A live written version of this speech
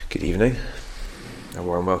Good evening, and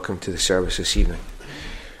warm welcome to the service this evening.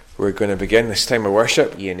 We're going to begin this time of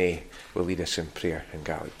worship. Ian will lead us in prayer and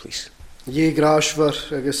Gary, please. Ye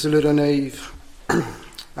grashver agus lura naive.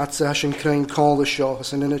 At sa sin crain call seo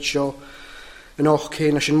as an init seo. An och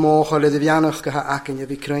céin as sin mócha le de bheannach go ha acin a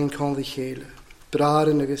bhí crain call the chéile.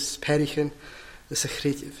 Brarin agus perichin is a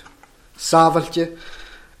chrídih. Sávaltje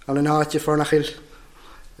an an áitje for nachil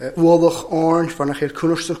uolach orn for nachil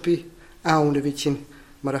cúnarstampi awn a bhítin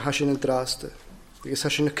mar a hasin an dráste. Agus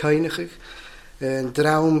hasin a cainachig an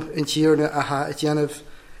draum in tíirne a ha a dhéanamh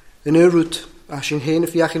an urút a sin héna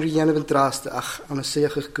fiachin rí dhéanamh an dráste ach an a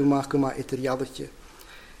séachach guma itar jadatje.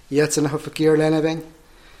 Iet an a ha verkeer lenne wein,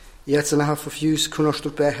 iet an a ha verfiús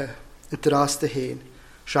cúnarstamp bethe an dráste héin.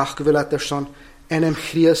 Seach go bhfuil at son enem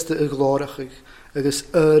chríaste a glórachig agus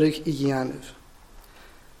örig I dhéanamh.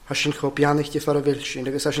 Hasin cho bianachte far a bhilsin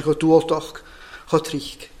agus hasin cho dúoltoch cho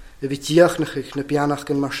trík. De bhí diachnachig na bianach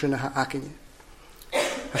gan mar sin ha acinne.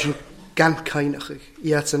 Hasin gan cainachig,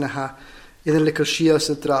 iet an a ha idan licar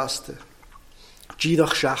sias a dráste.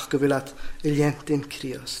 Díadach seach go bhfuil at ilientin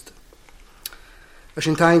chríaste.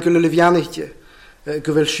 Hasin tain go le bheannachte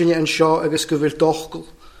go bhfuil sinne an seo agus go bhfuil dochgol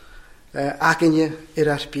acinne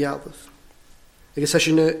ar biadah. Agus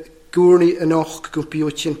hasin na gúrni an och go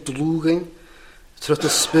bíotin dlúgain, trot a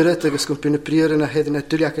spirit agus go bína prírin a hedan a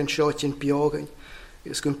dúleach an seo tin biogain.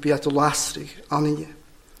 Agus gwn biat o lasrig aninne.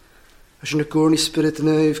 As yn y gwrni spirit yn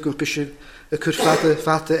eif gwn bysio y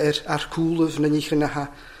cwrffata ar cwlwf na nich yn ha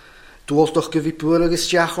dwoltoch gyfi bwyr agos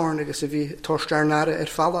diachorn agos fi torstar nara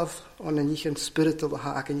falaf on na nich yn spirit o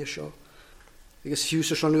ha ac yn ysio. Agos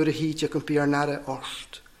hiws os o'n yw'r hyd ac yn bi ar nara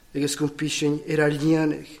orst. Agos gwn bysio ar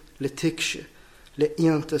lianig, le tigsio, le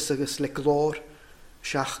iantas agos le glor,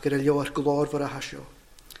 siach gyda lio'r glor fawr a hasio.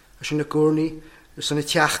 As yn y gwrni, ys yn y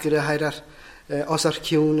tiach gyda hair ar os ar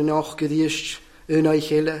ciwn yn och gyddiist yn o'i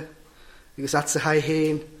chile, agus at sa hai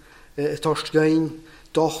hen, torst gain,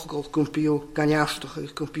 dochgol, gwmpio ganiastach,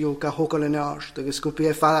 gwmpio ga hogol yn arst, agus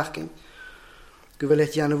gwmpio fadachgyn, gyfel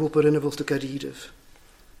et jan y fwbyr yn y fwlt o garidaf,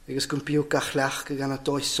 agus gwmpio ga chlach gan a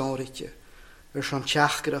does sonritje, sian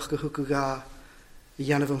tiachgyrach go hwg o ga,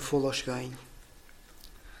 jan y fyn ffwlos gain.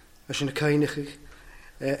 As yn y cainachig,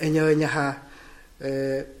 yn ha,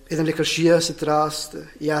 idan licar sias a dráste,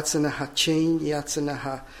 iad sy'n ha chain, iad sy'n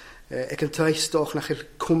ha ag an taistoch nach il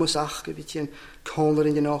cumasach go bhí tín cónar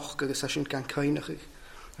in och agus as sin gan cainachig.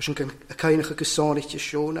 As sin gan cainachig go sánirte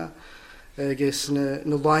siona agus na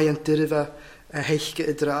laian dirfa a heiche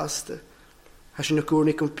a dráste. As sin na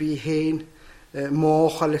gúrnig go bí héin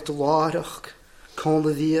mácha le to lárach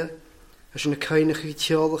cónar dhia. As sin na cainachig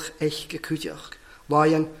teolach eiche cúteach.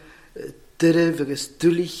 Laian dirf agus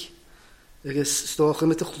dúlich agus stocha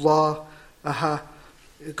met ych lá a ha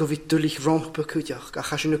go bhí dúlich rompa cúteach a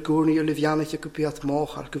chasin na gúrni o levianach go biat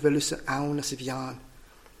máchar go bhfuil sa awn as a bhean.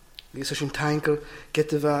 Agus as sin tainkel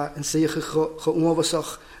get a bheith an séige go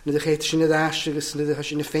uavasach na de chéit sin na dáis agus na de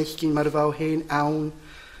sin na feinchcin mar a bhá héin awn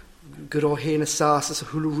go rá héin a sás as a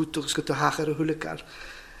húlúrútach go to hachar a húlakar.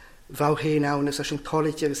 Bhá héin awn as sin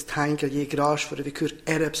college agus tainkel je grás for a bhí cúr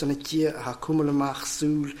erebs an a dia a ha cúmal amach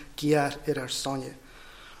súl giar ar sonne.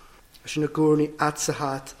 As yn y gwrni at sa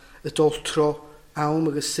hat y dol tro awm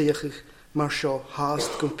agos seiachig mar sio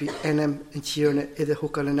haast gwmpi enem yn tierne iddo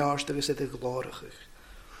hwgal yn arst agos iddo glorachig.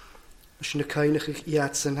 As yn y cainachig I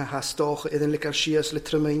at sy'n ha stoch iddo ligar sias le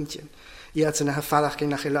tramaintien. I at sy'n ha fadach gyn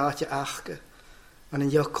nach ilatje achge. An yn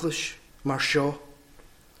jöklus mar sio.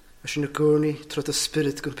 As yn y gwrni trot y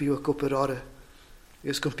spirit gwmpi o gwbyr ore.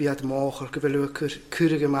 Agos gwmpi at mochar gyfelu o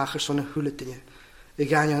cwrig ymachar son y hwlydinje. I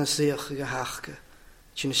ganyan seiachig a hachge.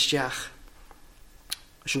 Sin stiach.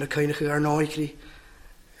 As yn y cainachig ar náikri,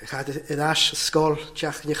 chad y as skol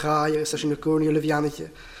tiach yn y chai, as yn y gwrni o lefianitje,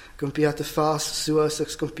 gwmpiat y ffas suas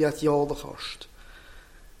ag gwmpiat iolach orst.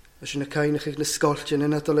 As yn y cainachig na skoltjen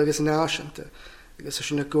yn adol agos yn asiante, as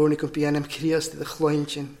yn y gwrni gwmpi enem criast iddo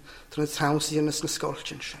chlointjen, tron y tawnsi yn ys na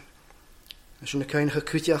skoltjen sin. As yn y cainachig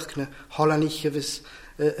cwtiach na holanich ys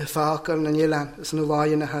y ffakal na nielan, as yn y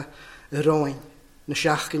lai yn y roin, na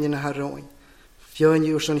siachgyn yn y roin. Fion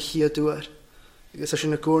yw'r son chia dŵr. Agus as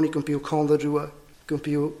yn y gwrni gwmpiw condor rwa,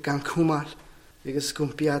 gwmpiw gan cwmal, agus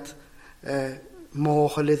gwmpiad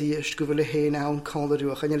moch a lyddiast, gwfyl y hen awn condor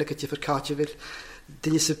rwa. Chan ylwg ydy ffyr catio fel,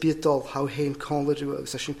 dyn ys y bydol, haw hen condor rwa.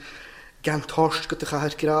 Agus as yn gan torst gyda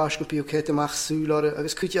chahar gras, gwmpiw cet ymach sŵl ar,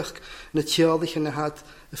 agus cwtiach na tiolach yn y had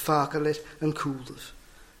y ffagalir yn cwlwf.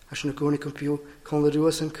 As yn y gwrni gwmpiw condor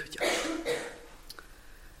rwa sy'n cwtiach.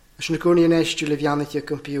 As yn y gwrni yn eistio lefianach i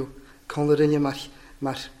gwmpiw Conlerinje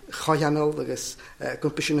mar chayanol agus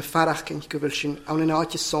gwmpi sin y farach gyn gyfel sin awn yn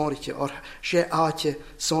aatje sonritje or sé aatje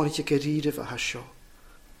sonritje geríre fa hasio.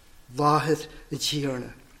 Váhid y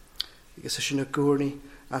tíarna. Agus a sin a gúrni,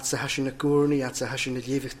 at sa hasin a gúrni, at sa hasin a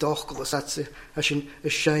lévig dochgol, at sa hasin a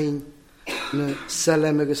shain na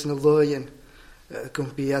selem agus na loyen,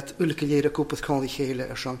 gumpi at ulke léir a kúpad kan die chéle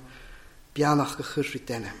er son bianach a churri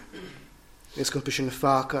denne. Agus gumpi sin a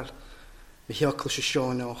fákar, a hiakl se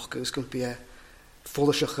sjónach, agus gumpi a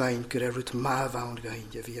volle se gein, gur rút maavaun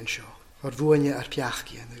gein, ja wie an sjó. Ar vuonje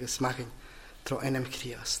piachkien, agus magin tro enem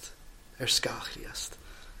kriast, skach kriast.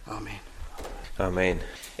 Amen. Amen.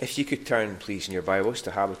 If you could turn, please, in your Bibles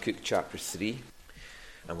to Habakkuk chapter 3,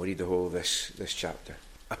 and we'll read the whole of this chapter.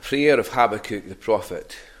 A prayer of Habakkuk the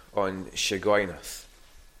prophet on Shegoinath.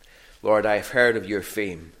 Lord, I have heard of your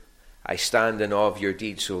fame. I stand in awe of your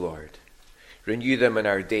deeds, O Lord. Renew them in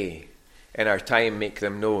our day. In our time make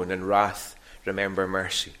them known. In wrath remember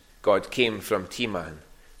mercy. God came from Teman,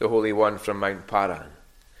 the Holy One from Mount Paran.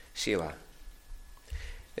 Selah.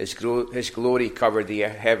 His glory covered the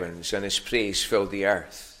heavens, and his praise filled the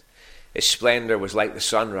earth. His splendor was like the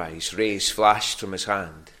sunrise. Rays flashed from his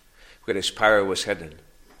hand, where his power was hidden.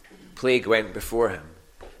 Plague went before him.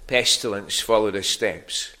 Pestilence followed his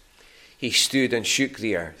steps. He stood and shook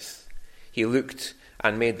the earth. He looked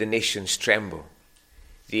and made the nations tremble.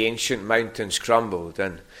 The ancient mountains crumbled,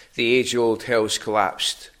 and the age-old hills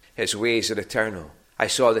collapsed. His ways are eternal. I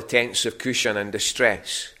saw the tents of Cushan in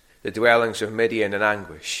distress, the dwellings of Midian in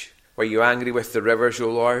anguish. Were you angry with the rivers, O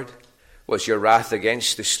Lord? Was your wrath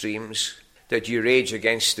against the streams? Did you rage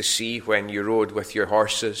against the sea when you rode with your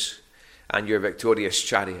horses and your victorious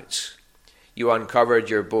chariots? You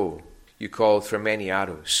uncovered your bow. You called for many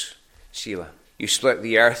arrows. Selah. You split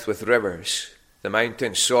the earth with rivers. The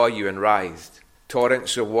mountains saw you and writhed.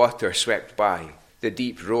 Torrents of water swept by. The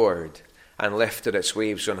deep roared and lifted its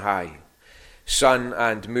waves on high. Sun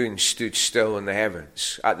and moon stood still in the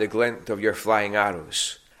heavens at the glint of your flying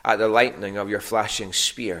arrows, at the lightning of your flashing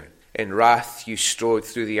spear. In wrath you strode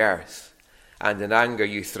through the earth, and in anger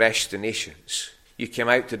you threshed the nations. You came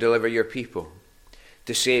out to deliver your people,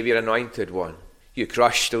 to save your anointed one. You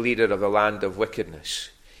crushed the leader of the land of wickedness.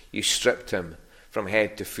 You stripped him from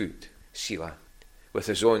head to foot. Selah. With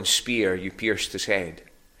his own spear you pierced his head,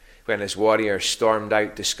 when his warriors stormed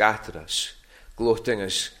out to scatter us, gloating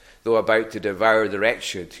as though about to devour the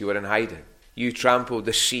wretched who were in hiding. You trampled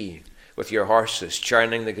the sea with your horses,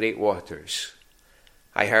 churning the great waters.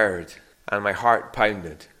 I heard, and my heart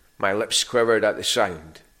pounded. My lips quivered at the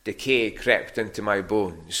sound. Decay crept into my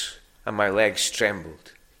bones, and my legs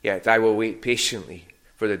trembled. Yet I will wait patiently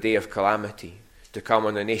for the day of calamity to come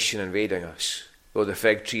on the nation invading us. Though the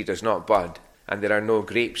fig tree does not bud, and there are no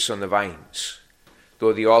grapes on the vines,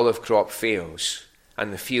 though the olive crop fails,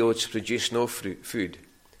 and the fields produce no food,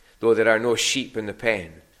 though there are no sheep in the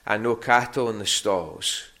pen, and no cattle in the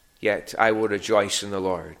stalls, yet I will rejoice in the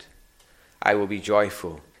Lord. I will be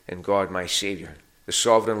joyful in God my Saviour. The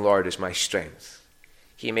sovereign Lord is my strength.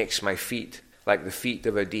 He makes my feet like the feet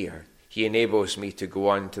of a deer. He enables me to go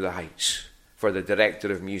on to the heights, for the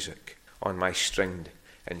director of music on my stringed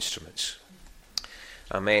instruments.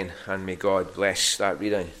 Amen, and may God bless that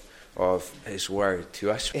reading of his word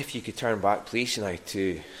to us. If you could turn back, please, now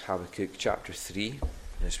to Habakkuk chapter 3.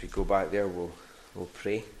 As we go back there, we'll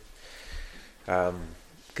pray.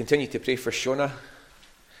 Continue to pray for Shona.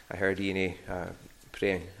 I heard Ian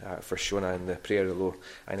praying for Shona in the prayer, although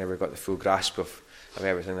I never got the full grasp of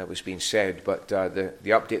everything that was being said. But the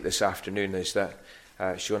update this afternoon is that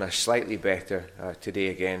Shona's slightly better today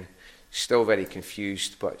again. Still very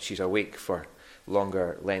confused, but she's awake for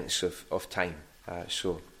longer lengths of time.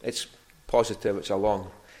 So it's positive. It's a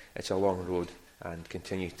long road, and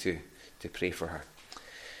continue to pray for her.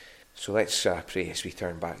 So let's pray as we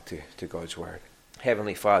turn back to God's word.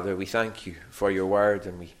 Heavenly Father, we thank you for your word,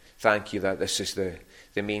 and we thank you that this is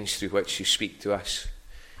the means through which you speak to us.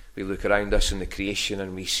 We look around us in the creation,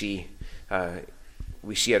 and we see a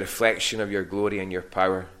reflection of your glory and your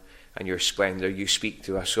power and your splendor. You speak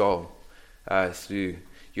to us all through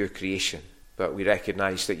your creation, but we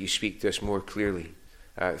recognize that you speak to us more clearly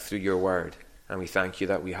through your word, and we thank you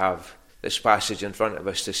that we have this passage in front of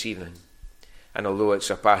us this evening. And although it's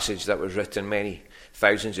a passage that was written many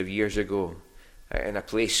thousands of years ago in a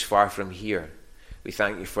place far from here, we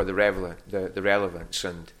thank you for the relevance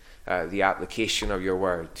and the application of your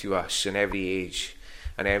word to us in every age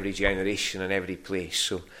and every generation and every place.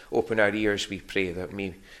 So open our ears, we pray, that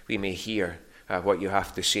we may hear what you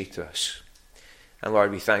have to say to us. And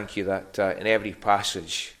Lord, we thank you that in every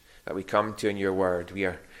passage that we come to in your word, we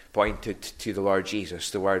are pointed to the Lord Jesus,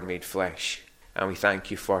 the Word made flesh. And we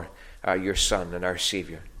thank you for your Son and our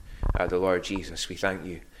Saviour, the Lord Jesus. We thank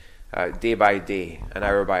you day by day and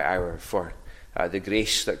hour by hour for the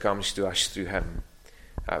grace that comes to us through him.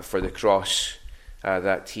 for the cross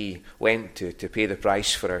that he went to pay the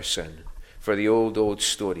price for our sin, for the old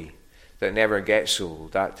story that never gets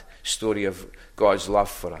old, that story of God's love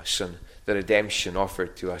for us and the redemption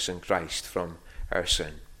offered to us in Christ from our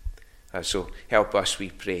sin. So help us, we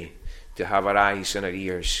pray, to have our eyes and our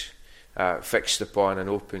ears fixed upon and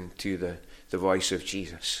open to the voice of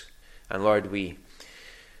Jesus. And Lord, we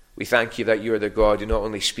thank you that you are the God who not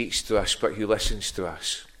only speaks to us, but who listens to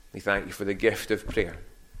us. We thank you for the gift of prayer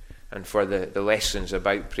and for the lessons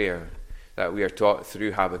about prayer that we are taught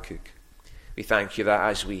through Habakkuk. We thank you that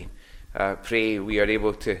as we pray, we are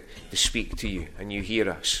able to speak to you and you hear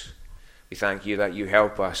us. We thank you that you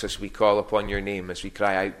help us as we call upon your name, as we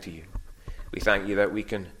cry out to you. We thank you that we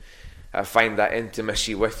can find that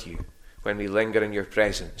intimacy with you when we linger in your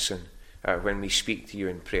presence and when we speak to you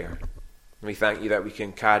in prayer. And we thank you that we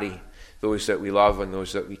can carry those that we love and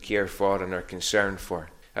those that we care for and are concerned for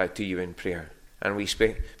to you in prayer. And we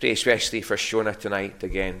pray especially for Shona tonight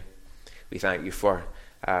again. We thank you for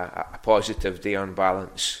a positive day on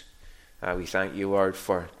balance. We thank you, Lord,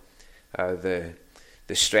 for the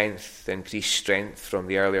strength, the increased strength from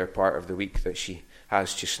the earlier part of the week that she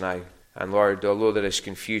has just now. And Lord, although there is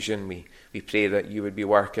confusion, we pray that you would be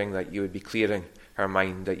working, that you would be clearing her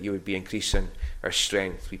mind, that you would be increasing her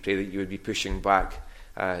strength. We pray that you would be pushing back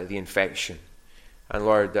the infection. And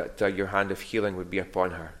Lord, that your hand of healing would be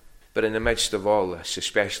upon her. But in the midst of all this,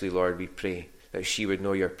 especially, Lord, we pray that she would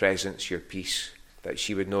know your presence, your peace, that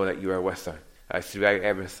she would know that you are with her throughout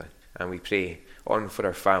everything. And we pray on for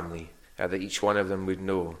her family, that each one of them would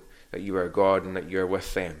know that you are God and that you are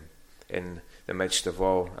with them in the midst of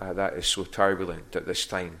all that is so turbulent at this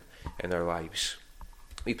time in their lives.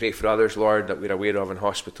 We pray for others, Lord, that we're aware of in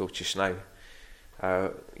hospital just now.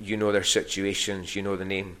 You know their situations, you know the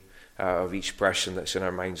name of each person that's in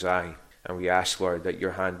our mind's eye. And we ask, Lord, that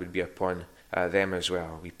your hand would be upon them as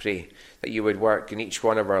well. We pray that you would work in each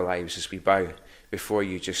one of our lives as we bow before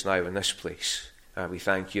you just now in this place. We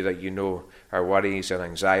thank you that you know our worries, our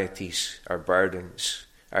anxieties, our burdens,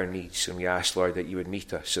 our needs. And we ask, Lord, that you would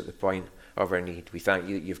meet us at the point of our need. We thank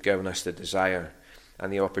you that you've given us the desire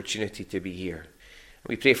and the opportunity to be here.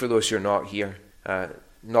 We pray for those who are not here,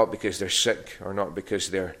 not because they're sick or not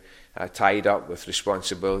because they're tied up with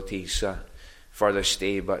responsibilities for this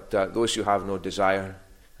day, but those who have no desire,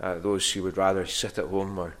 those who would rather sit at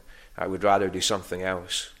home or would rather do something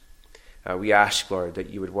else. We ask, Lord, that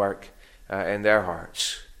you would work in their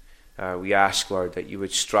hearts. We ask, Lord, that you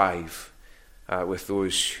would strive with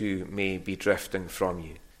those who may be drifting from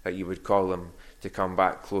you, that you would call them to come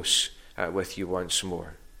back close with you once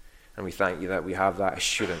more. And we thank you that we have that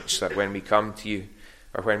assurance that when we come to you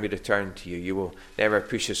or when we return to you, you will never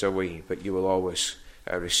push us away, but you will always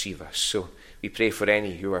receive us. So we pray for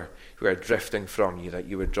any who are drifting from you, that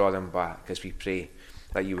you would draw them back, as we pray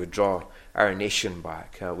that you would draw our nation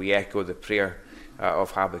back. We echo the prayer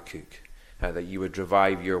of Habakkuk, that you would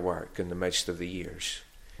revive your work in the midst of the years,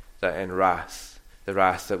 that in wrath, the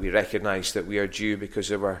wrath that we recognize that we are due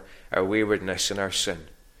because of our waywardness and our sin,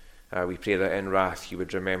 we pray that in wrath you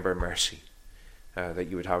would remember mercy, that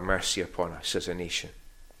you would have mercy upon us as a nation.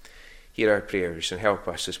 Hear our prayers and help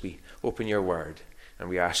us as we open your word, and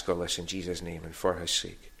we ask all this in Jesus' name and for his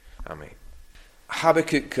sake. Amen.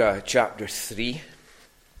 Habakkuk chapter 3.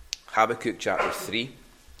 Habakkuk chapter 3.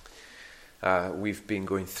 We've been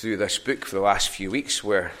going through this book for the last few weeks.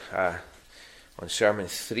 We're on sermon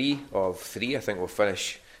 3 of 3. I think we'll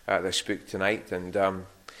finish this book tonight. And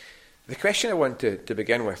the question I want to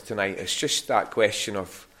begin with tonight is just that question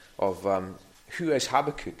of who is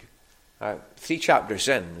Habakkuk? 3 chapters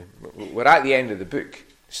in, we're at the end of the book.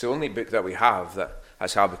 It's the only book that we have that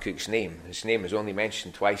has Habakkuk's name. His name is only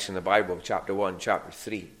mentioned twice in the Bible, chapter 1, chapter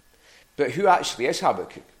 3. But who actually is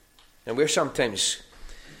Habakkuk? And we're sometimes,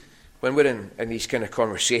 when we're in these kind of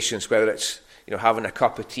conversations, whether it's having a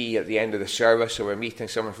cup of tea at the end of the service or we're meeting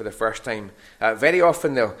someone for the first time, very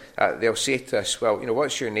often they'll say to us, well,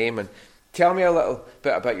 what's your name? And tell me a little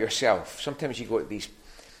bit about yourself. Sometimes you go to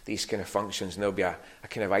these kind of functions and there'll be a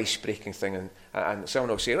kind of ice-breaking thing and someone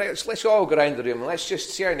will say, let's all go around the room and let's just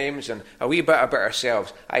say our names and a wee bit about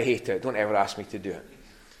ourselves. I hate it. Don't ever ask me to do it.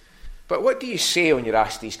 But what do you say when you're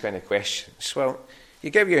asked these kind of questions? Well, you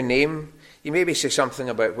give your name. You maybe say something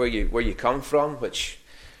about where you come from, which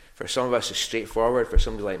for some of us is straightforward. For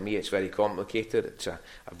somebody like me, it's very complicated. It's a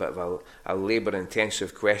bit of a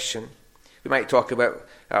labour-intensive question. We might talk about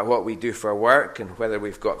what we do for work and whether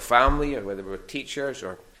we've got family or whether we're teachers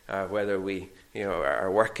or whether we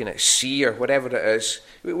are working at sea or whatever it is.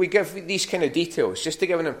 We give these kind of details just to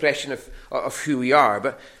give an impression of who we are.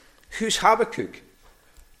 But who's Habakkuk?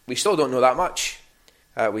 We still don't know that much.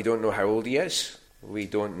 We don't know how old he is. We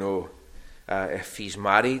don't know if he's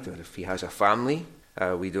married or if he has a family.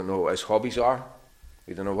 We don't know what his hobbies are.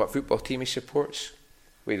 We don't know what football team he supports.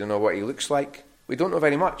 We don't know what he looks like. We don't know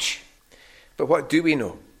very much. But what do we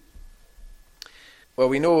know? Well,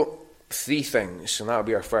 we know three things, and that'll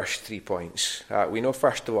be our first 3 points. We know,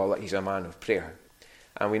 first of all, that he's a man of prayer.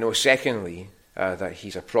 And we know, secondly, that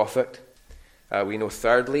he's a prophet. We know,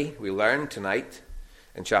 thirdly, we learn tonight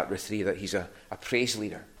in chapter 3 that he's a praise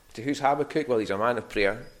leader. To who's Habakkuk? Well, he's a man of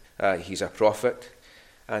prayer. He's a prophet.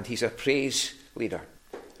 And he's a praise leader.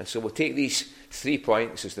 And so we'll take these 3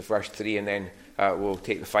 points as the first 3, and then we'll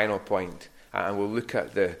take the final point, and we'll look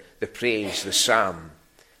at the praise, the psalm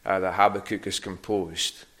that Habakkuk has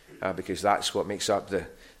composed, because that's what makes up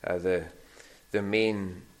the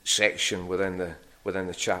main section within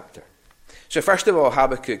the chapter. So first of all,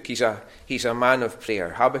 Habakkuk, he's a man of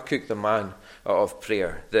prayer. Habakkuk, the man of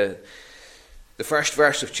prayer. The first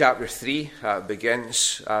verse of chapter 3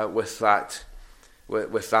 begins with that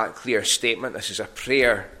clear statement. This is a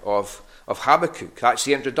prayer of Habakkuk. That's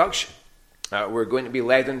the introduction. We're going to be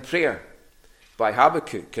led in prayer by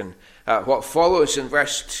Habakkuk. And what follows in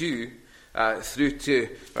verse 2 through to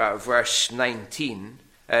verse 19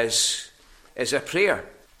 is a prayer.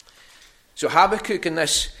 So Habakkuk in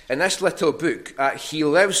this little book, he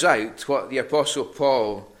lives out what the Apostle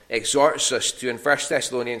Paul exhorts us to in 1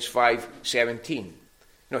 Thessalonians 5:17.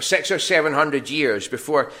 600 or 700 years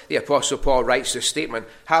before the Apostle Paul writes this statement,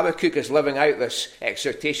 Habakkuk is living out this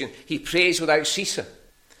exhortation. He prays without ceasing.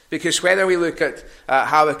 Because whether we look at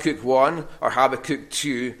Habakkuk 1 or Habakkuk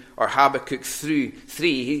 2 or Habakkuk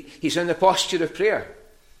 3, he's in the posture of prayer.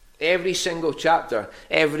 Every single chapter,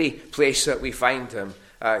 every place that we find him,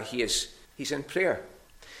 he's in prayer.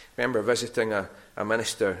 I remember visiting a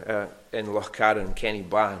minister in Lochcarron, Kenny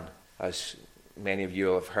Ban, as many of you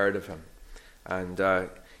will have heard of him. And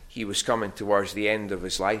he was coming towards the end of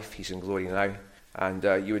his life. He's in glory now. And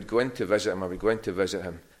you would go in to visit him, I would go in to visit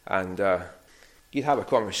him, and you'd have a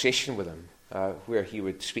conversation with him where he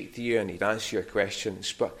would speak to you and he'd answer your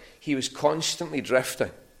questions. But he was constantly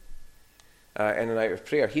drifting in and out of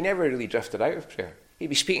prayer. He never really drifted out of prayer. He'd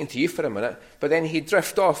be speaking to you for a minute, but then he'd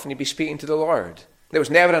drift off and he'd be speaking to the Lord. There was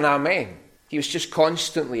never an amen. He was just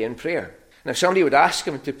constantly in prayer. And if somebody would ask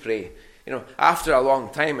him to pray, after a long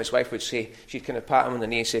time, his wife would say, she'd kind of pat him on the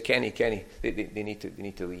knee and say, Kenny, they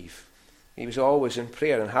need to leave. He was always in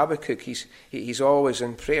prayer. And Habakkuk, he's always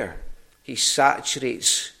in prayer. He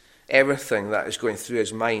saturates everything that is going through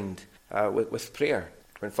his mind with prayer.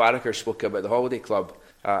 When Farrakher spoke about the Holiday Club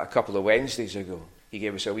a couple of Wednesdays ago, he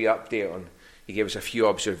gave us a wee update on, he gave us a few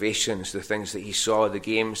observations, the things that he saw, the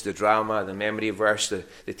games, the drama, the memory verse,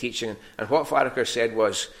 the teaching. And what Farrakher said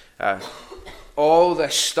was, all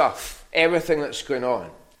this stuff, everything that's going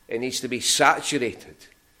on, it needs to be saturated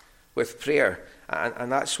with prayer.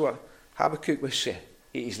 And that's what Habakkuk was saying.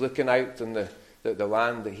 He's looking out on the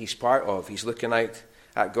land that he's part of. He's looking out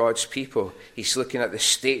at God's people. He's looking at the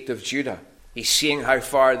state of Judah. He's seeing how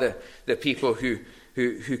far the people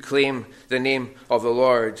who claim the name of the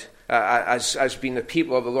Lord as being the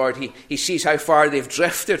people of the Lord, he sees how far they've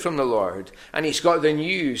drifted from the Lord. And he's got the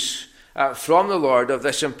news from the Lord of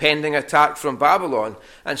this impending attack from Babylon.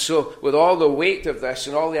 And so with all the weight of this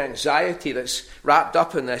and all the anxiety that's wrapped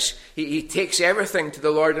up in this, he takes everything to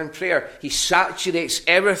the Lord in prayer. He saturates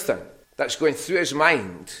everything that's going through his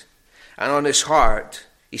mind and on his heart.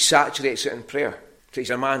 He saturates it in prayer. So he's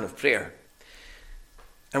a man of prayer.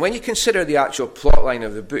 And when you consider the actual plot line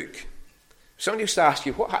of the book, somebody used to ask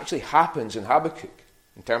you, what actually happens in Habakkuk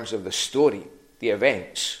in terms of the story, the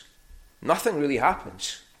events? Nothing really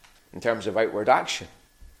happens in terms of outward action.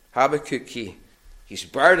 Habakkuk, he's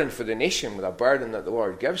burdened for the nation with a burden that the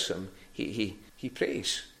Lord gives him. He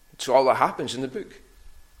prays. It's all that happens in the book.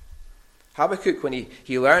 Habakkuk, when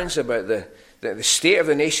he learns about the state of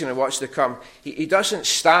the nation and what's to come, he doesn't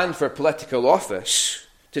stand for political office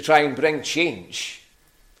to try and bring change.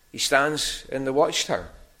 He stands in the watchtower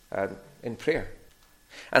in prayer.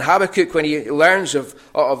 And Habakkuk, when he learns of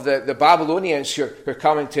the Babylonians who are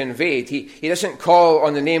coming to invade, he doesn't call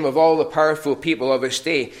on the name of all the powerful people of his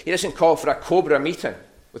day. He doesn't call for a Cobra meeting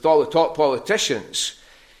with all the top politicians.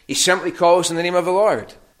 He simply calls in the name of the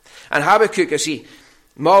Lord. And Habakkuk, as he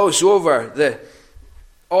mulls over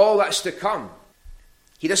all that's to come,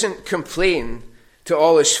 he doesn't complain to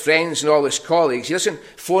all his friends and all his colleagues. He doesn't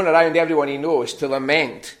phone around everyone he knows to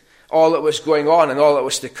lament all that was going on and all that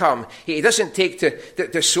was to come. He doesn't take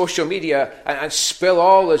to social media and spill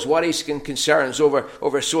all his worries and concerns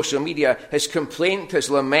over social media. His complaint, his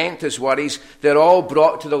lament, his worries, they're all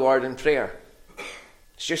brought to the Lord in prayer.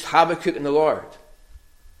 It's just Habakkuk and the Lord.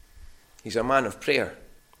 He's a man of prayer.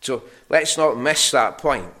 So let's not miss that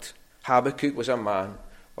point. Habakkuk was a man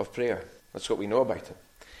of prayer. That's what we know about him.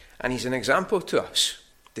 And he's an example to us,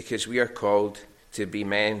 because we are called to be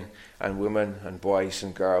men and women and boys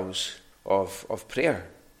and girls of prayer.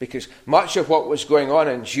 Because much of what was going on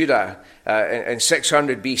in Judah in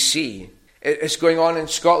 600 BC is going on in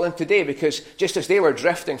Scotland today, because just as they were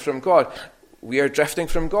drifting from God, we are drifting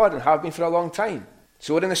from God and have been for a long time.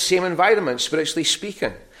 So we're in the same environment, spiritually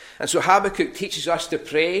speaking. And so Habakkuk teaches us to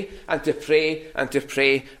pray and to pray and to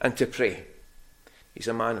pray and to pray. He's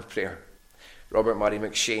a man of prayer. Robert Murray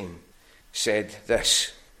McShane said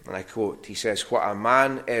this, and I quote, he says, "What a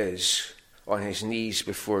man is on his knees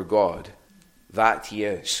before God, that he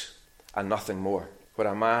is, and nothing more." What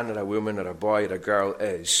a man or a woman or a boy or a girl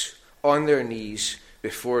is on their knees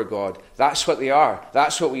before God, that's what they are.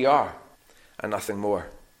 That's what we are, and nothing more.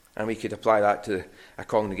 And we could apply that to a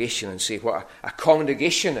congregation and say what a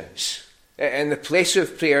congregation is. In the place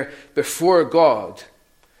of prayer before God,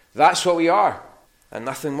 that's what we are, and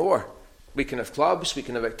nothing more. We can have clubs, we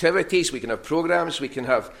can have activities, we can have programs, we can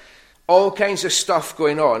have all kinds of stuff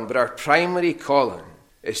going on, but our primary calling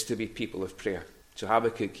is to be people of prayer. So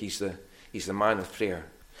Habakkuk, he's the man of prayer.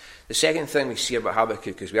 The second thing we see about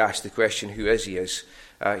Habakkuk, as we ask the question, who is he, is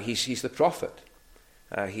he's the prophet.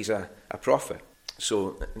 He's a prophet.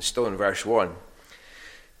 So, still in verse 1,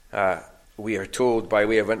 we are told by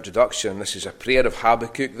way of introduction, this is a prayer of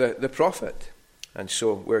Habakkuk the prophet. And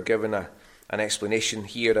so we're given an explanation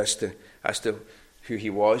here as to who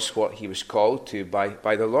he was, what he was called to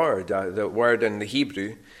by the Lord. The word in the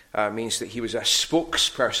Hebrew means that he was a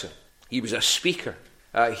spokesperson. He was a speaker.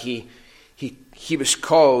 He was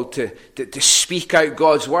called to speak out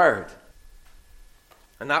God's word.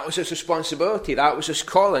 And that was his responsibility. That was his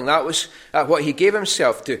calling. That was what he gave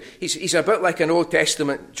himself to. He's a bit like an Old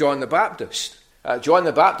Testament John the Baptist. John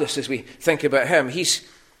the Baptist, as we think about him, he's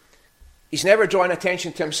never drawing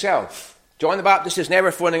attention to himself. John the Baptist is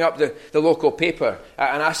never phoning up the local paper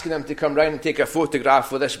and asking them to come round and take a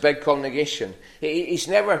photograph with this big congregation. He's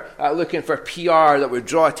never looking for PR that would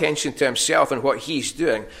draw attention to himself and what he's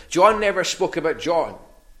doing. John never spoke about John.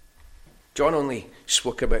 John only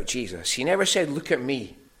spoke about Jesus. He never said, "Look at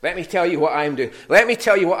me. Let me tell you what I'm doing. Let me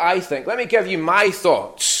tell you what I think. Let me give you my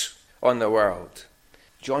thoughts on the world."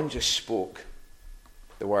 John just spoke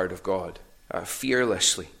the word of God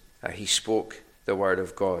fearlessly. He spoke the word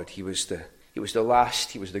of God. He was the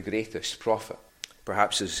last, he was the greatest prophet.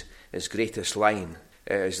 Perhaps his greatest line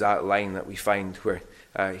is that line that we find where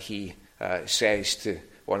he says to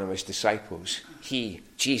one of his disciples, "He,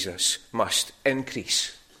 Jesus, must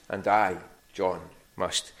increase, and I, John,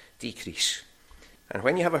 must decrease." And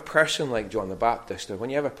when you have a person like John the Baptist, or when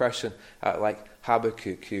you have a person like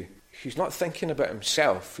Habakkuk who's not thinking about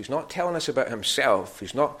himself, who's not telling us about himself,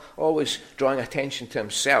 who's not always drawing attention to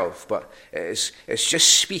himself, but is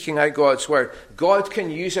just speaking out God's word, God can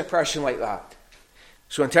use a person like that.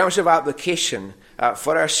 So in terms of application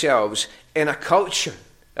for ourselves, in a culture,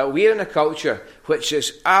 we're in a culture which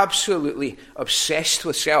is absolutely obsessed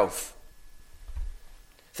with self.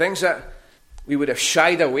 Things that we would have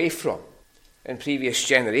shied away from in previous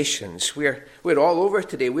generations. We're all over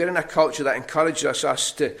today. We're in a culture that encourages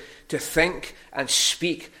us to think and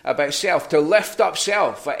speak about self, to lift up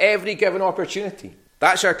self at every given opportunity.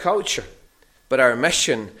 That's our culture. But our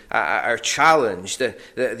mission, our challenge,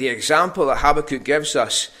 the example that Habakkuk gives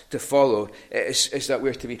us to follow is that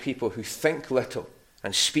we're to be people who think little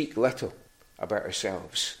and speak little about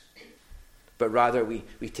ourselves. But rather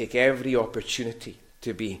we take every opportunity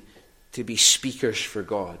to be speakers for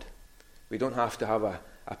God. We don't have to have a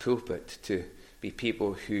pulpit to be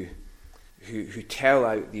people who tell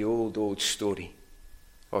out the old story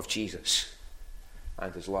of Jesus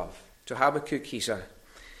and his love. So Habakkuk, he's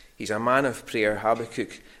a man of prayer.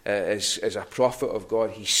 Habakkuk is a prophet of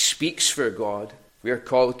God. He speaks for God. We are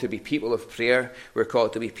called to be people of prayer. We're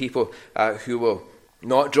called to be people who will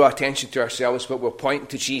not draw attention to ourselves, but will point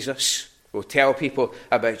to Jesus. We'll tell people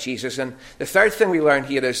about Jesus. And the third thing we learn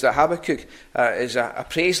here is that Habakkuk is a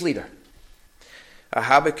praise leader.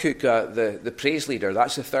 Habakkuk, the praise leader,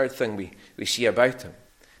 that's the third thing we see about him.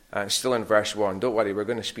 Still in verse 1. Don't worry, we're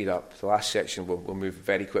going to speed up. The last section we'll move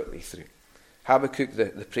very quickly through. Habakkuk,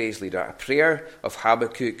 the praise leader. A prayer of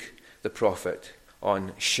Habakkuk, the prophet,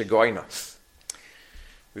 on Shagoynoth.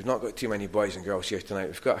 We've not got too many boys and girls here tonight.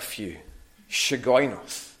 We've got a few.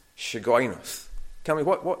 Shagoynoth. Shagoynoth. Tell me,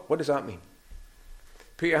 what does that mean?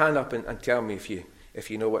 Put your hand up and tell me if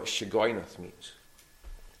you know what Shagoynoth means.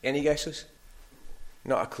 Any guesses?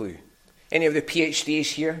 Not a clue. Any of the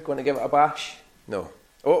PhDs here going to give it a bash? No.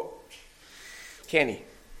 Oh, Kenny.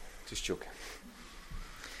 Just joking.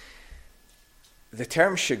 The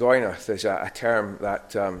term Shigionoth is a term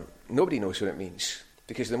that nobody knows what it means,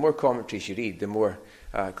 because the more commentaries you read, the more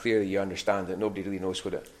clearly you understand that nobody really knows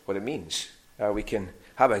what it means. We can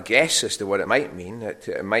have a guess as to what it might mean.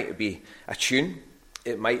 It might be a tune.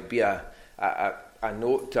 It might be a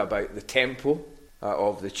note about the tempo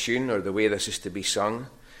of the tune or the way this is to be sung.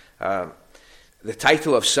 The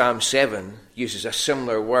title of Psalm 7 uses a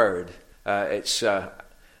similar word. The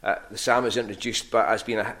psalm is introduced as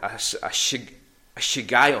being a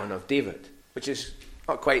shigion of David, which is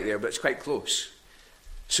not quite there, but it's quite close.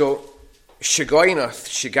 So, Shigionoth,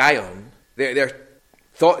 shigion, they're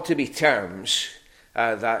thought to be terms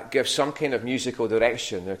that give some kind of musical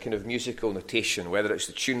direction, a kind of musical notation, whether it's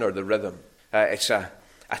the tune or the rhythm. It's a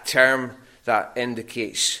term that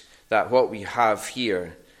indicates that what we have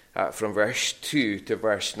here from verse 2 to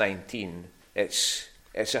verse 19, it's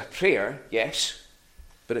a prayer, yes,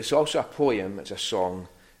 but it's also a poem, it's a song,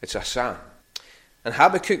 it's a psalm. And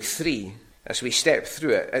Habakkuk 3, as we step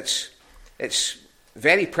through it, it's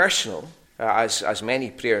very personal, as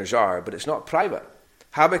many prayers are, but it's not private.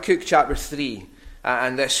 Habakkuk chapter 3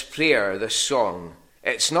 and this prayer, this song,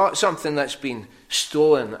 it's not something that's been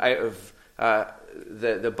stolen out of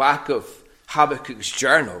the back of Habakkuk's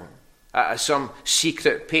journal as some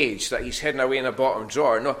secret page that he's hidden away in a bottom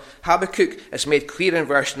drawer. No, Habakkuk has made clear in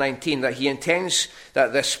verse 19 that he intends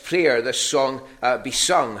that this prayer, this song, be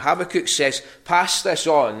sung. Habakkuk says, pass this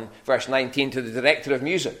on, verse 19, to the director of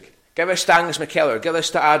music. Give this to Angus McKellar, give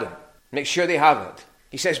this to Adam. Make sure they have it.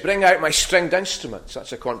 He says, bring out my stringed instruments.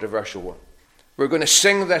 That's a controversial one. We're going to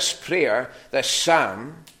sing this prayer, this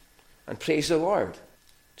psalm, and praise the Lord.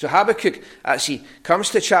 So Habakkuk, as he comes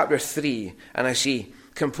to chapter 3, and as he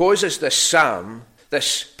composes this psalm,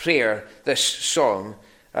 this prayer, this song,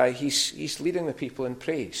 he's leading the people in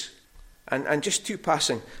praise. And just two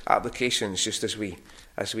passing applications just as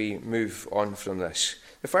we move on from this.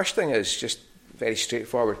 The first thing is just very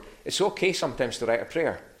straightforward. It's okay sometimes to write a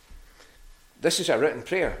prayer. This is a written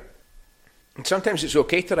prayer. And sometimes it's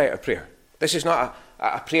okay to write a prayer. This is not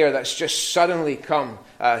a prayer that's just suddenly come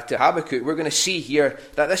to Habakkuk. We're going to see here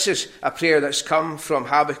that this is a prayer that's come from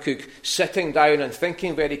Habakkuk sitting down and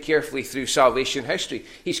thinking very carefully through salvation history.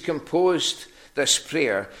 He's composed this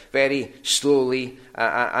prayer very slowly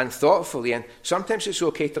and thoughtfully, and sometimes it's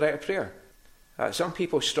okay to write a prayer. Some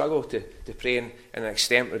people struggle to pray in an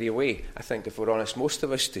extemporary way. I think, if we're honest, most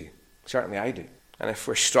of us do. Certainly I do. And if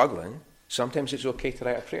we're struggling, sometimes it's okay to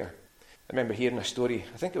write a prayer. I remember hearing a story,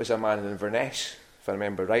 I think it was a man in Inverness, if I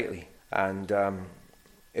remember rightly, and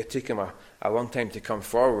it took him a long time to come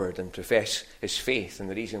forward and profess his faith, and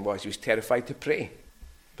the reason was he was terrified to pray.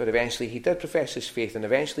 But eventually he did profess his faith, and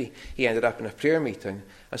eventually he ended up in a prayer meeting.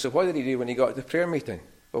 And so what did he do when he got to the prayer meeting?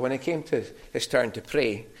 Well, when it came to his turn to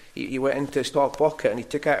pray, he went into his top pocket and he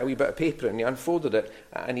took out a wee bit of paper and he unfolded it,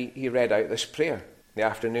 and he read out this prayer. In the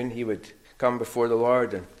afternoon he would come before the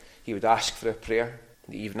Lord and he would ask for a prayer.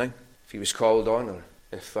 In the evening, if he was called on, or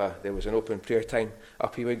if there was an open prayer time,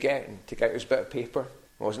 up he would get and take out his bit of paper.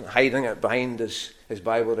 He wasn't hiding it behind his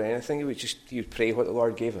Bible or anything. He would pray what the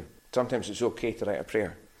Lord gave him. Sometimes it's okay to write a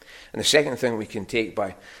prayer. And the second thing we can take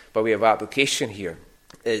by way of application here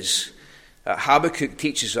is Habakkuk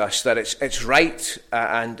teaches us that it's right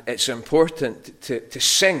and it's important to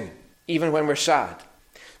sing even when we're sad.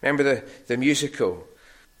 Remember the musical,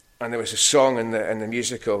 and there was a song in the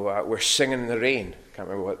musical, We're Singing in the Rain. I can't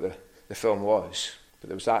remember what the film was, but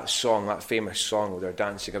there was that song, that famous song where they're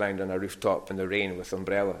dancing around on a rooftop in the rain with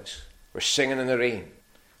umbrellas. We're singing in the rain.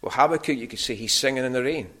 Well, Habakkuk, you could say he's singing in the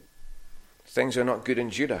rain. Things are not good in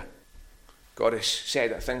Judah. God has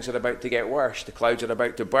said that things are about to get worse. The clouds are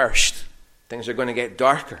about to burst. Things are going to get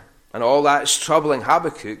darker. And all that is troubling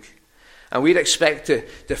Habakkuk. And we'd expect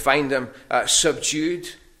to find him subdued,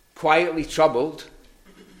 quietly troubled.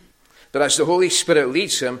 But as the Holy Spirit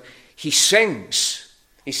leads him, he sings.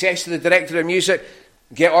 He says to the director of music,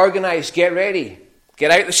 get organized, get ready.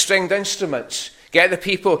 Get out the stringed instruments. Get the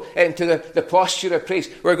people into the posture of praise.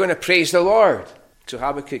 We're going to praise the Lord. So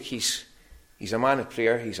Habakkuk, he's a man of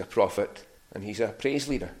prayer, he's a prophet, and he's a praise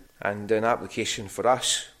leader. And an application for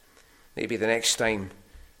us, maybe the next time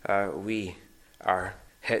we are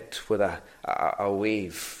hit with a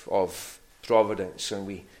wave of providence and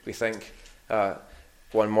we think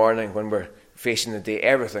one morning when we're facing the day,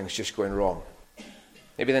 everything's just going wrong.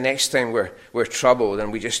 Maybe the next time we're troubled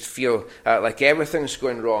and we just feel like everything's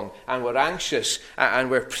going wrong and we're anxious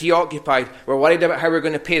and we're preoccupied, we're worried about how we're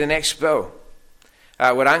going to pay the next bill.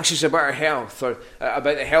 We're anxious about our health or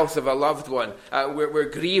about the health of a loved one. We're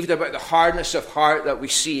grieved about the hardness of heart that we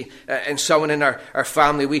see in someone in our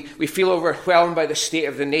family. We feel overwhelmed by the state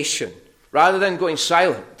of the nation. Rather than going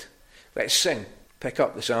silent, let's sing. Pick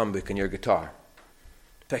up the psalm book in your guitar.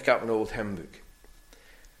 Pick up an old hymn book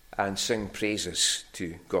and sing praises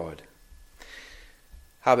to God.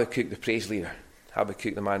 Habakkuk, the praise leader.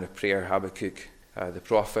 Habakkuk, the man of prayer. Habakkuk, the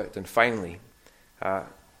prophet. And finally,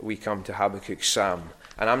 we come to Habakkuk's psalm.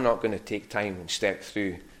 And I'm not going to take time and step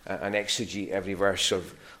through and exegete every verse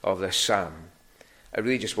of this psalm. I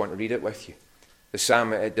really just want to read it with you. The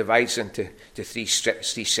psalm, it divides into three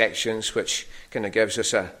sections, which kind of gives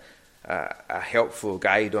us a helpful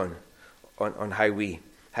guide on how we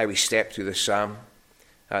step through the psalm.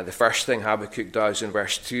 The first thing Habakkuk does in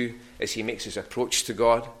verse 2 is he makes his approach to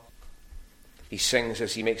God. He sings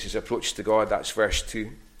as he makes his approach to God. That's verse 2.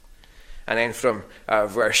 And then from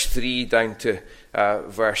verse 3 down to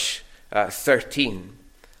verse 13,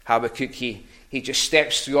 Habakkuk, he just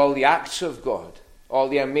steps through all the acts of God, all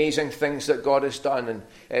the amazing things that God has done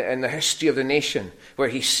in the history of the nation, where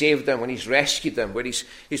he's saved them, when he's rescued them, where he's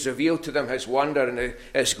revealed to them his wonder and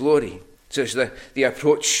his glory. So there's the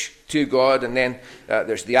approach to God, and then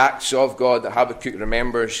there's the acts of God that Habakkuk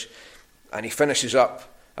remembers, and he finishes up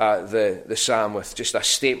the psalm with just a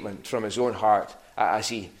statement from his own heart as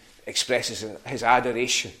he expresses his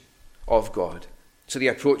adoration of God. So the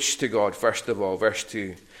approach to God, first of all, verse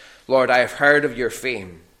 2. Lord, I have heard of your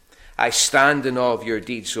fame. I stand in awe of your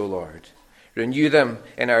deeds, O Lord. Renew them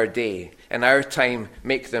in our day. In our time,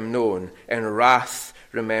 make them known. In wrath,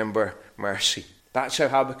 remember mercy. That's how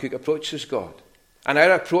Habakkuk approaches God. And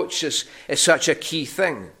our approach is such a key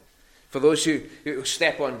thing. For those who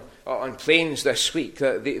step on planes this week,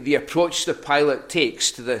 the approach the pilot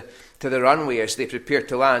takes to the runway as they prepare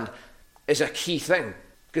to land is a key thing.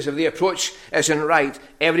 Because if the approach isn't right,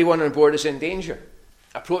 everyone on board is in danger.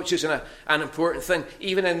 Approach is an important thing.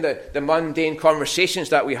 Even in the mundane conversations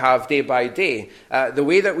that we have day by day, the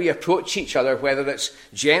way that we approach each other, whether it's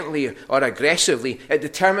gently or aggressively, it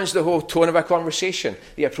determines the whole tone of a conversation.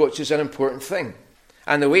 The approach is an important thing.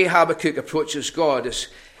 And the way Habakkuk approaches God is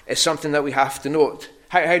something that we have to note.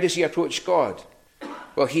 How does he approach God?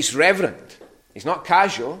 Well, he's reverent. He's not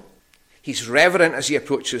casual. He's reverent as he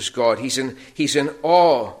approaches God. He's in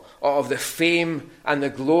awe of the fame and the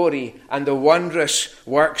glory and the wondrous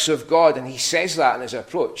works of God. And he says that in his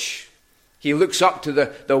approach. He looks up to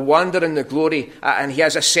the wonder and the glory, and he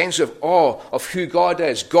has a sense of awe of who God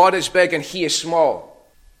is. God is big and he is small.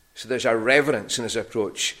 So there's a reverence in his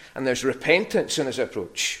approach, and there's repentance in his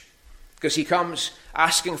approach, because he comes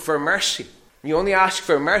asking for mercy. You only ask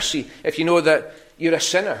for mercy if you know that you're a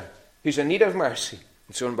sinner who's in need of mercy.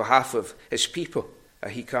 And so on behalf of his people,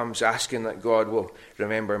 he comes asking that God will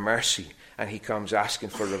remember mercy, and he comes asking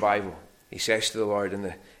for revival. He says to the Lord,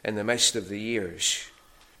 in the midst of the years,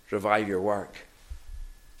 revive your work.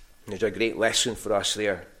 And there's a great lesson for us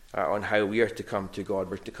there on how we are to come to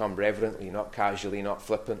God. We're to come reverently, not casually, not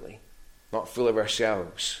flippantly, not full of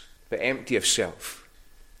ourselves, but empty of self,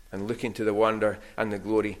 and looking to the wonder and the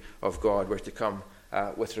glory of God. We're to come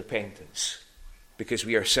with repentance, because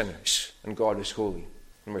we are sinners and God is holy.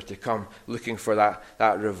 And we're to come looking for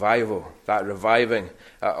that revival, that reviving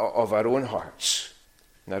of our own hearts,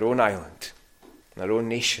 in our own island, in our own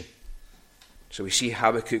nation. So we see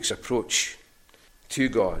Habakkuk's approach to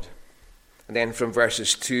God. And then from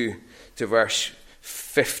verses 2 to verse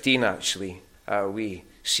 15, actually, we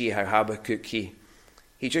see how Habakkuk, he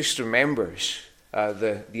just remembers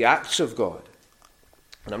the acts of God.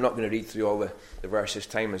 And I'm not going to read through all the verses.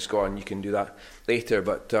 Time is gone. You can do that later.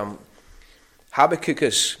 But Habakkuk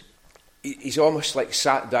he's almost like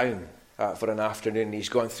sat down for an afternoon. He's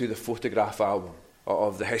gone through the photograph album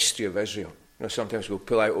of the history of Israel. You know, sometimes we'll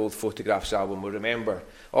pull out old photographs album. We'll remember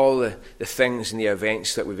all the things and the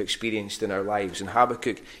events that we've experienced in our lives. And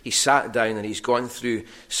Habakkuk, he sat down and he's gone through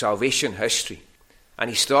salvation history.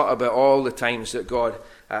 And he's thought about all the times that God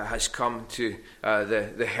has come to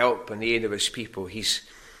the help and the aid of his people.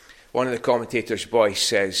 One of the commentators, Boyce,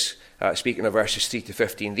 says, speaking of verses 3 to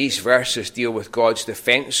 15, these verses deal with God's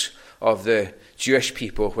defense of the Jewish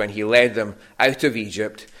people when he led them out of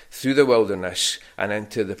Egypt, through the wilderness, and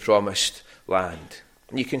into the promised land.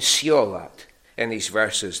 And you can see all that in these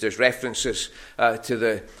verses. There's references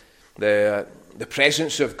to the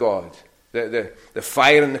presence of God, the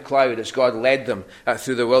fire and the cloud as God led them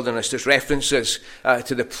through the wilderness. There's references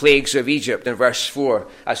to the plagues of Egypt in verse 4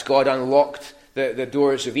 as God unlocked the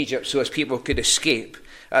doors of Egypt so as people could escape.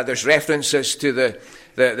 There's references to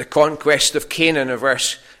the conquest of Canaan in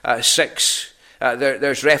verse 6.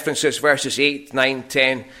 There's references, verses 8, 9,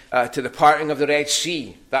 10, to the parting of the Red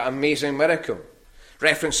Sea, that amazing miracle.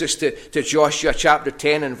 References to Joshua chapter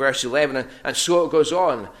 10 and verse 11, and so it goes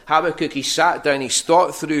on. Habakkuk, he sat down, he's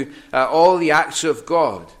thought through all the acts of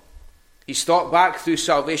God. He's thought back through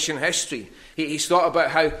salvation history. He's thought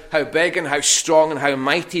about how big and how strong and how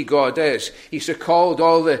mighty God is. He's recalled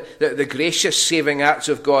all the gracious saving acts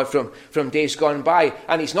of God from days gone by.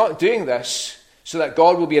 And he's not doing this so that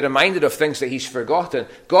God will be reminded of things that he's forgotten.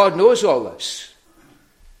 God knows all this.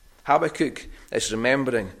 Habakkuk is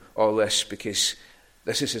remembering all this because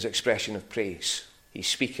this is his expression of praise. He's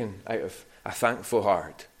speaking out of a thankful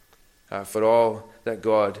heart for all that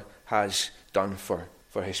God has done for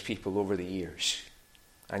his people over the years.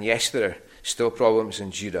 And yes, there are still problems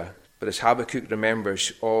in Judah, but as Habakkuk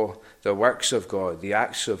remembers all the works of God, the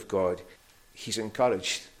acts of God, he's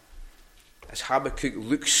encouraged. As Habakkuk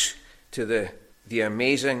looks to the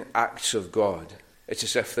amazing acts of God, it's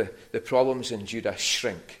as if the problems in Judah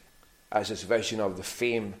shrink as his vision of the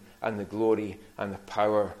fame and the glory and the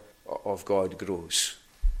power of God grows.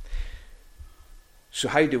 So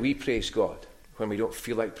how do we praise God when we don't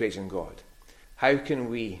feel like praising God? How can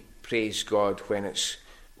we praise God when it's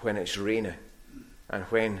raining and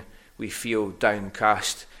when we feel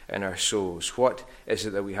downcast in our souls? What is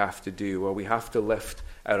it that we have to do? Well, we have to lift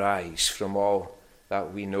our eyes from all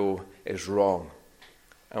that we know is wrong.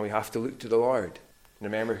 And we have to look to the Lord,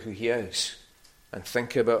 remember who he is, and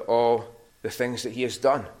think about all the things that he has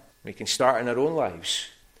done. We can start in our own lives,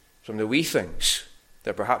 from the wee things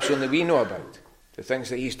that perhaps only we know about, the things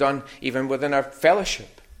that he's done even within our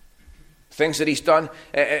fellowship, things that he's done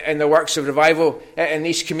in the works of revival in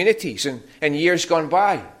these communities in years gone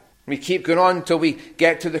by. We keep going on until we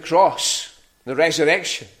get to the cross, the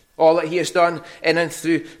resurrection, all that he has done in and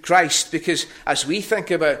through Christ. Because as we think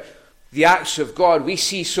about the acts of God, we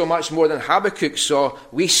see so much more than Habakkuk saw.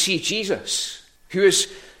 We see Jesus, who is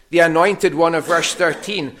the anointed one of verse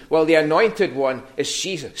 13. Well, the anointed one is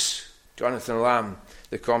Jesus. Jonathan Lamb,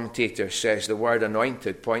 the commentator, says the word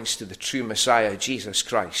anointed points to the true Messiah, Jesus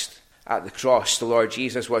Christ. At the cross, the Lord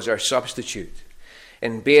Jesus was our substitute.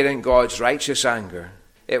 In bearing God's righteous anger,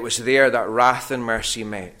 it was there that wrath and mercy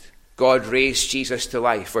met. God raised Jesus to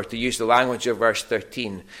life, or to use the language of verse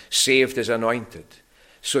 13, saved his anointed.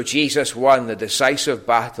 So Jesus won the decisive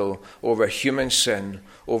battle over human sin,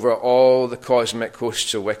 over all the cosmic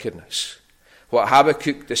hosts of wickedness. What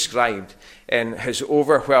Habakkuk described in his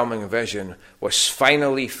overwhelming vision was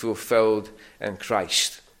finally fulfilled in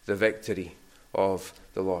Christ, the victory of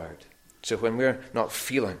the Lord. So when we're not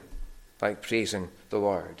feeling like praising the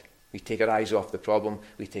Lord, we take our eyes off the problem,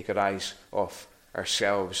 we take our eyes off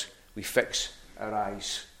ourselves, we fix our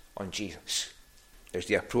eyes on Jesus. There's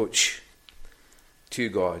the approach to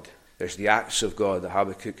God. There's the acts of God that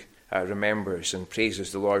Habakkuk remembers and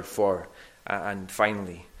praises the Lord for. And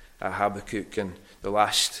finally, Habakkuk, in the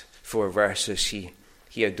last 4 verses,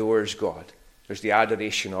 he adores God. There's the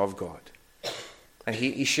adoration of God. And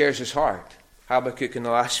he shares his heart. Habakkuk, in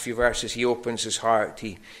the last few verses, he opens his heart.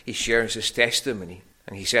 He shares his testimony.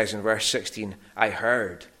 And he says in verse 16, I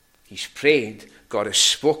heard. He's prayed. God has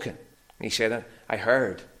spoken. And he said, I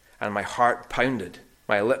heard. And my heart pounded.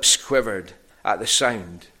 My lips quivered at the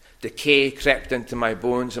sound. Decay crept into my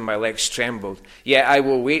bones and my legs trembled. Yet I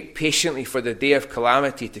will wait patiently for the day of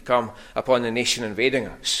calamity to come upon the nation invading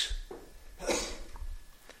us.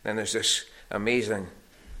 Then there's this amazing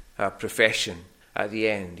profession at the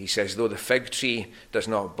end. He says, though the fig tree does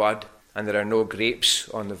not bud and there are no grapes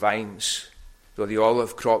on the vines, though the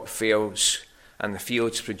olive crop fails and the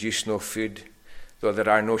fields produce no food, though there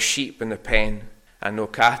are no sheep in the pen and no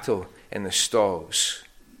cattle in the stalls,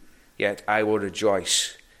 yet I will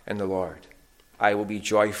rejoice in the Lord. I will be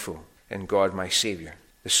joyful in God my Saviour.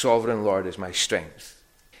 The sovereign Lord is my strength.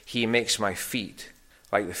 He makes my feet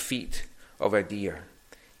like the feet of a deer.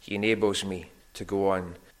 He enables me to go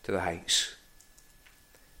on to the heights.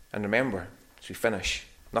 And remember, as we finish,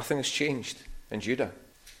 nothing has changed in Judah.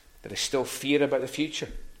 There is still fear about the future.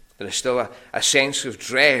 There is still a sense of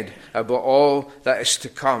dread about all that is to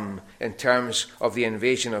come in terms of the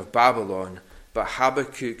invasion of Babylon. But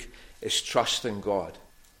Habakkuk is trusting God.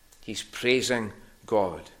 He's praising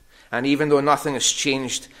God. And even though nothing has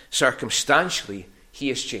changed circumstantially, he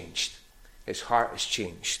has changed. His heart has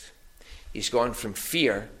changed. He's gone from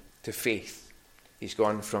fear to faith. He's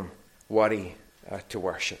gone from worry to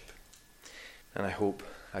worship. And I hope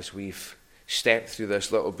as we've stepped through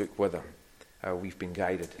this little book with him, we've been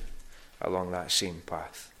guided along that same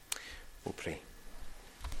path. We'll pray.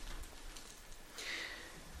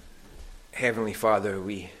 Heavenly Father,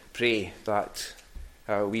 we pray that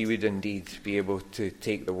we would indeed be able to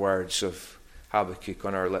take the words of Habakkuk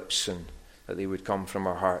on our lips and that they would come from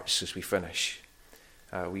our hearts as we finish.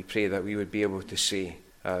 We pray that we would be able to say,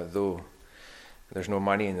 though there's no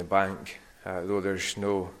money in the bank, though there's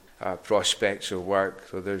no prospects of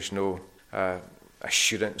work, though there's no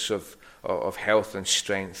assurance of health and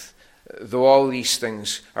strength. Though all these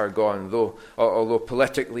things are gone, although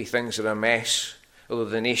politically things are a mess, although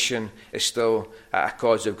the nation is still a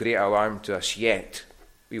cause of great alarm to us, yet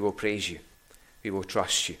we will praise you, we will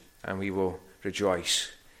trust you, and we will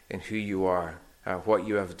rejoice in who you are, what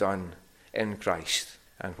you have done in Christ,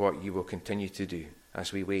 and what you will continue to do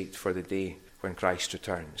as we wait for the day when Christ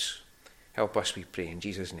returns. Help us, we pray, in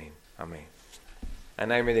Jesus' name. Amen. And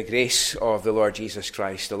now may the grace of the Lord Jesus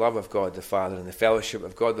Christ, the love of God the Father, and the fellowship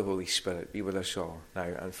of God the Holy Spirit be with us all, now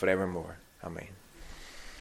and forevermore. Amen.